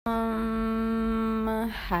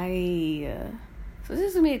Hi. So this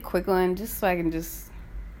is gonna be a quick one, just so I just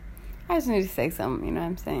need to say something, you know what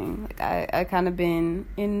I'm saying? Like, I kind of been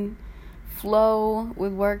in flow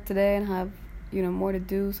with work today and have, more to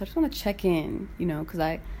do. So I just want to check in, because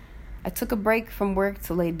I took a break from work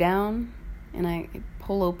to lay down and I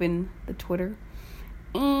pull open the Twitter.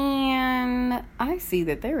 And I see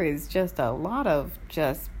that there is just a lot of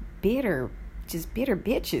bitter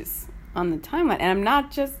bitches on the timeline. And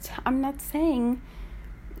I'm not saying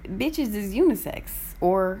bitches is unisex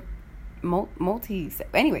or multi-sex.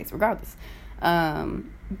 Anyways, regardless.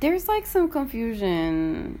 There's like some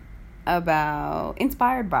confusion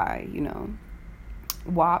inspired by,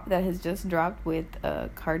 WAP that has just dropped with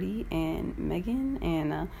Cardi and Megan,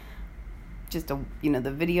 and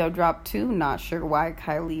the video dropped too. Not sure why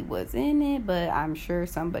Kylie was in it, but I'm sure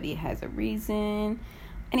somebody has a reason.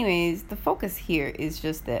 Anyways, the focus here is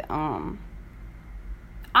just that I'm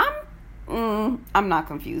not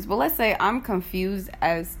confused, but let's say I'm confused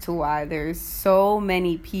as to why there's so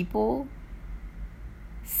many people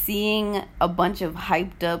seeing a bunch of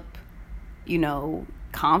hyped up,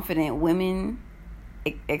 confident women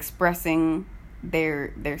expressing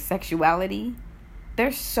their sexuality.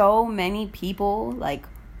 There's so many people like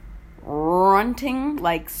running,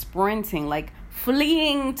 like sprinting, like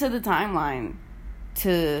fleeing to the timeline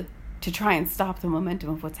to try and stop the momentum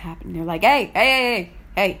of what's happening. They're like, hey,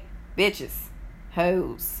 bitches,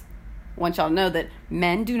 hoes. I want y'all to know that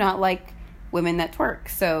men do not like women that twerk.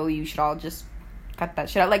 So you should all just cut that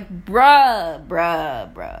shit out. Like,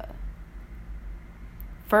 bruh.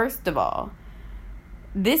 First of all,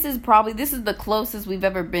 this is the closest we've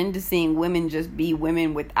ever been to seeing women just be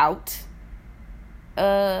women without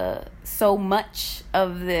so much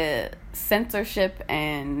of the censorship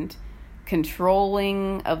and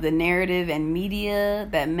controlling of the narrative and media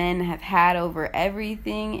that men have had over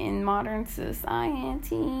everything in modern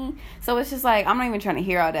society. So it's just like, I'm not even trying to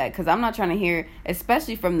hear all that, because I'm not trying to hear,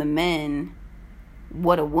 especially from the men,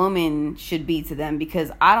 what a woman should be to them,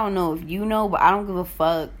 because I don't know if you know, but I don't give a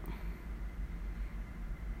fuck.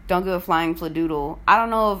 Don't give a flying fladoodle. I don't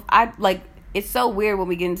know if it's so weird when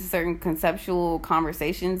we get into certain conceptual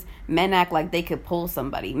conversations. Men act like they could pull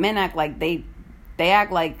somebody. Men act like they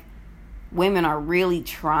act like women are really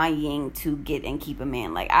trying to get and keep a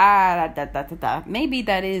man. Like, maybe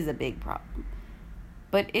that is a big problem.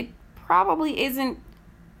 But it probably isn't.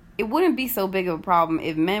 It wouldn't be so big of a problem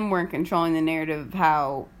if men weren't controlling the narrative of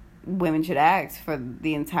how women should act for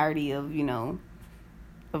the entirety of,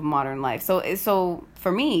 of modern life. So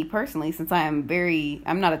for me personally, since I'm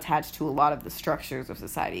not attached to a lot of the structures of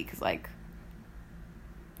society, because like,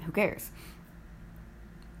 who cares?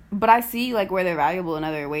 But I see like where they're valuable in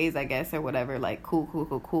other ways, I guess, or whatever. Like,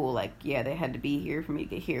 cool. Like, yeah, they had to be here for me to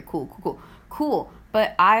get here. Cool.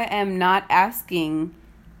 But I am not asking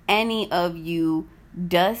any of you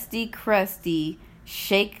dusty, crusty,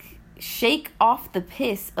 shake off the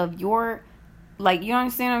piss of your, like, you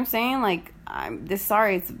understand what I'm saying? Like, I'm this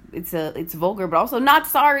sorry. It's vulgar, but also not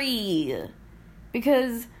sorry,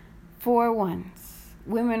 because for once,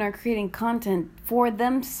 women are creating content for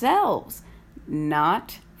themselves,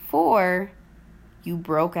 not for you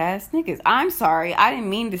broke ass niggas. I'm sorry, I didn't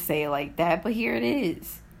mean to say it like that, but here it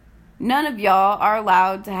is. None of y'all are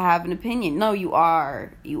allowed to have an opinion. No, you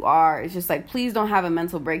are. It's just like, please don't have a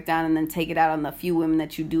mental breakdown and then take it out on the few women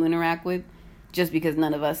that you do interact with, just because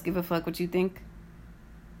none of us give a fuck what you think.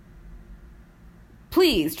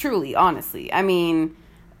 Please, truly, honestly. I mean,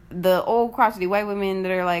 the old crotchety white women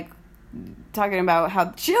that are like talking about how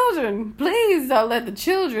children, please don't let the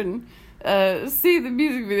children see the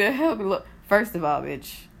music video. Help me look. First of all,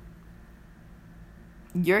 bitch,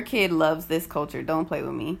 your kid loves this culture. Don't play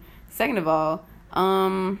with me. Second of all,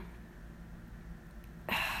 I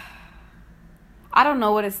don't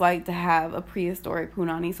know what it's like to have a prehistoric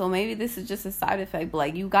punani, so maybe this is just a side effect, but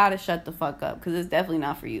like, you gotta shut the fuck up, because it's definitely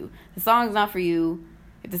not for you. The song's not for you.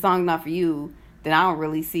 If the song's not for you, then I don't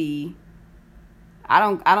really see, I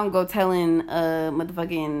don't go telling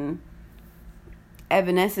motherfucking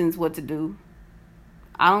Evanescence what to do.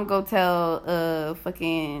 I don't go tell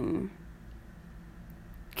fucking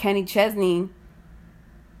Kenny Chesney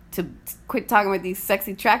to quit talking about these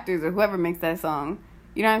sexy tractors or whoever makes that song.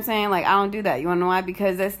 You know what I'm saying? Like, I don't do that. You want to know why?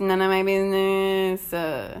 Because that's none of my business.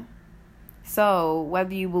 So,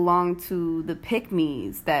 whether you belong to the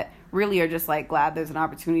pick-me's that really are just, like, glad there's an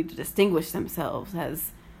opportunity to distinguish themselves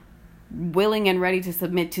as willing and ready to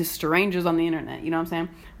submit to strangers on the internet, you know what I'm saying?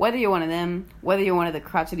 Whether you're one of them, whether you're one of the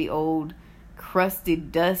crotchety old, crusty,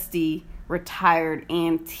 dusty, retired,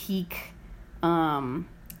 antique,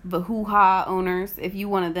 the hoo-ha owners, if you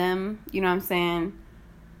one of them, you know what I'm saying?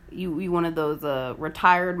 you one of those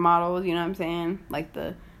retired models, you know what I'm saying? Like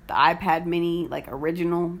the iPad mini, like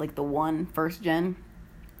original, like the first gen.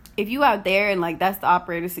 If you out there and like that's the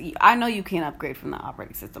operating system, I know you can't upgrade from the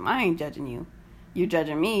operating system. I ain't judging you. You're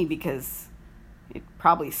judging me because it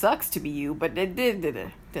probably sucks to be you, but it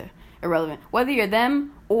did irrelevant. Whether you're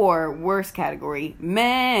them or worse category,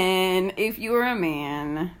 men, if you're a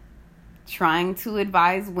man trying to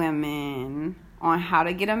advise women on how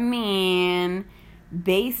to get a man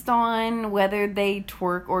based on whether they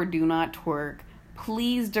twerk or do not twerk,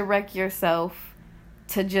 please direct yourself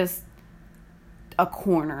to just a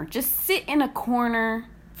corner. Just sit in a corner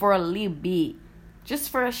for a little bit. Just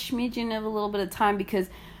for a smidgen of a little bit of time, because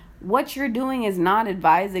what you're doing is not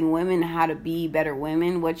advising women how to be better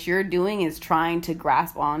women. What you're doing is trying to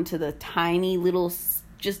grasp onto the tiny little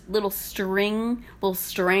strand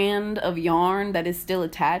of yarn that is still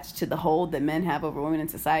attached to the hold that men have over women in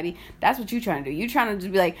society. That's what you're trying to do. You're trying to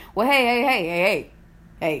just be like, well, hey,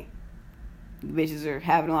 you bitches are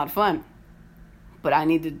having a lot of fun. But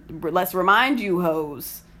let's remind you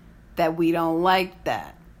hoes that we don't like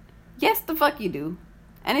that. Yes, the fuck you do.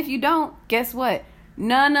 And if you don't, guess what?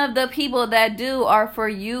 None of the people that do are for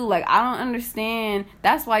you. Like, I don't understand.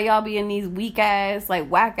 That's why y'all be in these weak ass, like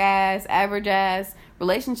whack ass, average ass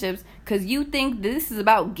relationships. Because you think this is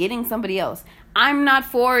about getting somebody else. I'm not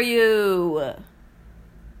for you.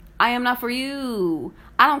 I am not for you.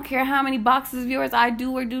 I don't care how many boxes of yours I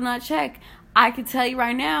do or do not check. I can tell you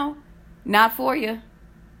right now, not for you.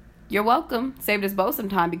 You're welcome. Saved us both some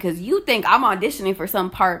time because you think I'm auditioning for some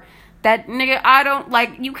part that, nigga, I don't,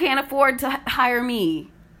 like, you can't afford to hire me.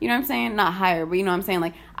 You know what I'm saying? Not hire, but you know what I'm saying?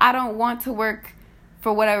 Like, I don't want to work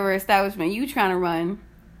for whatever establishment you trying to run.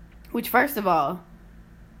 Which, first of all,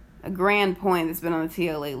 a grand point that's been on the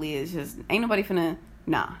TL lately is just, ain't nobody finna,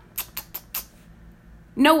 nah.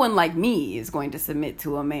 No one like me is going to submit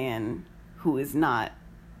to a man who is not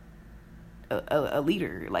a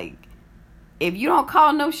leader. Like, if you don't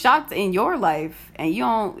call no shots in your life and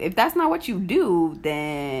if that's not what you do,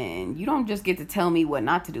 then you don't just get to tell me what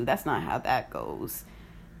not to do. That's not how that goes.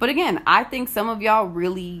 But again, I think some of y'all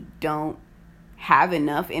really don't have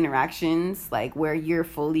enough interactions, like where you're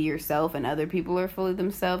fully yourself and other people are fully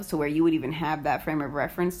themselves, to where you would even have that frame of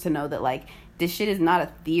reference to know that, like, this shit is not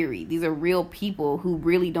a theory. These are real people who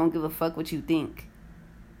really don't give a fuck what you think.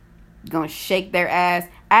 Gonna shake their ass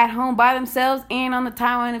at home by themselves and on the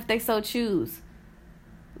timeline if they so choose.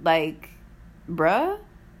 Like, bruh.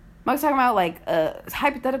 I was talking about, like,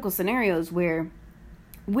 hypothetical scenarios where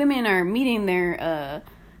women are meeting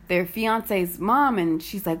their fiance's mom, and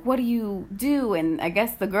she's like, what do you do? And I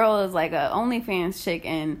guess the girl is like a OnlyFans chick,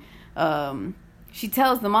 and she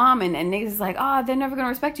tells the mom, and niggas is like, oh, they're never gonna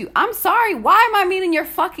respect you. I'm sorry, why am I meeting your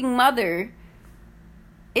fucking mother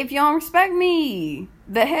if you don't respect me?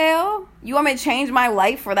 The hell? You want me to change my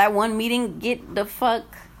life for that one meeting? Get the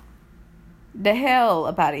fuck the hell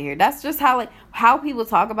up out of here. That's just how people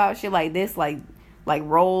talk about shit like this, like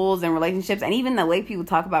roles and relationships, and even the way people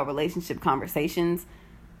talk about relationship conversations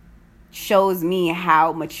shows me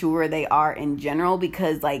how mature they are in general,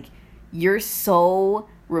 because, like, you're so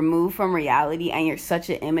removed from reality and you're such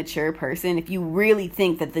an immature person if you really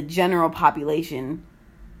think that the general population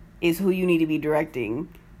is who you need to be directing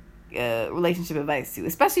relationship advice to,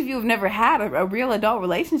 especially if you've never had a real adult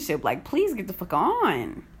relationship. Like, please get the fuck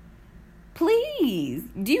on. Please.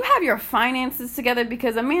 Do you have your finances together?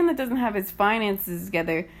 Because a man that doesn't have his finances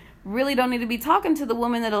together really don't need to be talking to the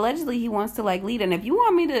woman that allegedly he wants to, like, lead. And if you're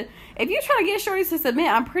trying to get shorties to submit,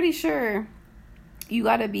 I'm pretty sure you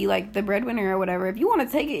gotta be, like, the breadwinner or whatever. If you want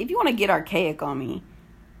to get archaic on me,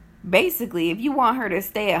 basically, if you want her to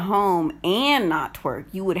stay at home and not twerk,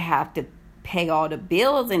 you would have to pay all the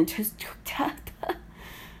bills and just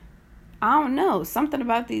I don't know, something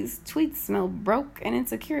about these tweets smell broke and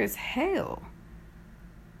insecure as hell.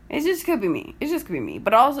 It just could be me.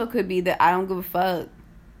 But also could be that I don't give a fuck.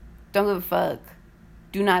 Don't give a fuck.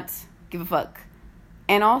 Do not give a fuck.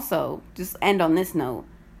 And also, just end on this note,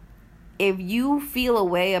 if you feel a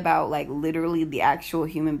way about, like, literally the actual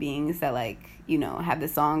human beings that, like, you know, have the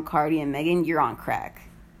song Cardi and Megan, you're on crack.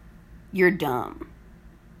 You're dumb.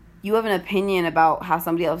 You have an opinion about how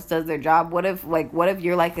somebody else does their job. What if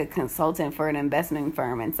you're, like, a consultant for an investment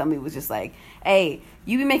firm and somebody was just like, hey,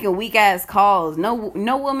 you be making weak ass calls. No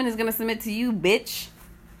woman is gonna submit to you, bitch.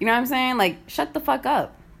 You know what I'm saying? Like, shut the fuck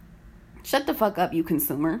up. Shut the fuck up, you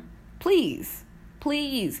consumer. Please.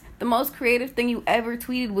 Please. The most creative thing you ever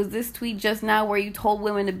tweeted was this tweet just now where you told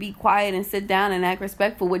women to be quiet and sit down and act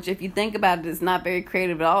respectful, which, if you think about it, is not very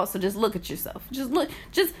creative at all. So just look at yourself.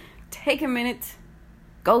 Just take a minute.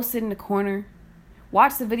 Go sit in the corner.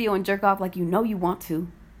 Watch the video and jerk off like you know you want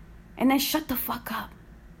to. and then shut the fuck up.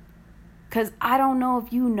 Because I don't know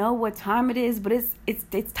if you know what time it is, but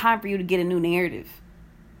it's time for you to get a new narrative.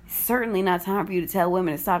 It's certainly not time for you to tell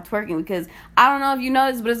women to stop twerking, because I don't know if you know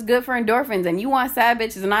this, but it's good for endorphins. And you want sad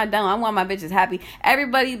bitches, and I don't. I want my bitches happy.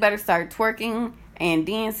 Everybody better start twerking and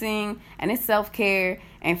dancing, and it's self-care,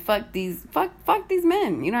 and fuck these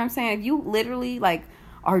men. You know what I'm saying? If you literally, like,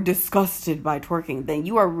 are disgusted by twerking, then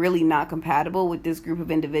you are really not compatible with this group of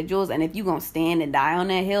individuals. And if you gonna stand and die on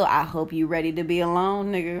that hill, I hope you ready to be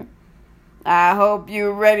alone, nigga. I hope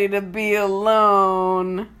you're ready to be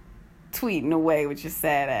alone. Tweeting away with your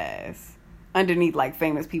sad ass. Underneath, like,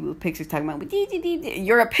 famous people's pictures talking about,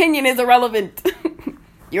 your opinion is irrelevant.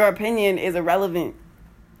 Your opinion is irrelevant.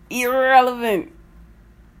 Irrelevant.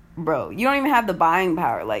 Bro, you don't even have the buying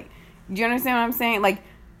power. Like, do you understand what I'm saying? Like,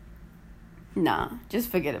 nah, just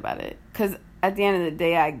forget about it. Because at the end of the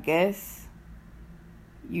day, I guess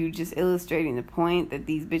you just illustrating the point that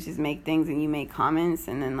these bitches make things and you make comments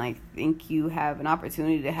and then, like, think you have an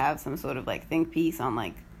opportunity to have some sort of, like, think piece on,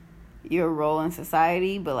 like, your role in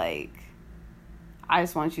society. But, like, I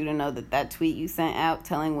just want you to know that tweet you sent out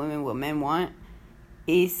telling women what men want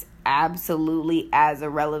is absolutely as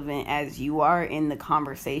irrelevant as you are in the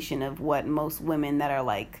conversation of what most women that are,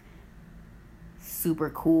 like, super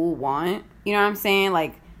cool want. You know what I'm saying?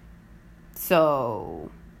 Like,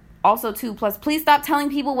 so... Also, too, plus, please stop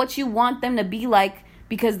telling people what you want them to be like,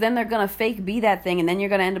 because then they're going to fake be that thing, and then you're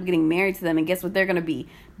going to end up getting married to them, and guess what they're going to be?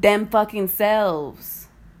 Them fucking selves.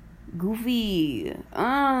 Goofy. You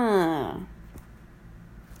know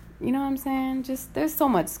what I'm saying? Just, there's so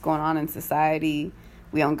much going on in society.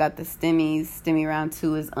 We don't got the stimmies. Stimmy round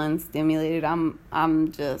 2 is unstimulated.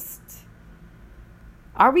 I'm just...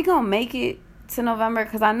 Are we going to make it to November?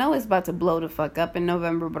 Because I know it's about to blow the fuck up in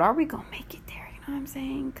November, but are we going to make it there? You know what I'm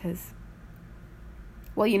saying? Because,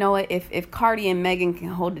 well, you know what? If Cardi and Megan can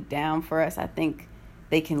hold it down for us, I think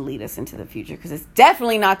they can lead us into the future. Because it's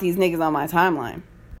definitely not these niggas on my timeline.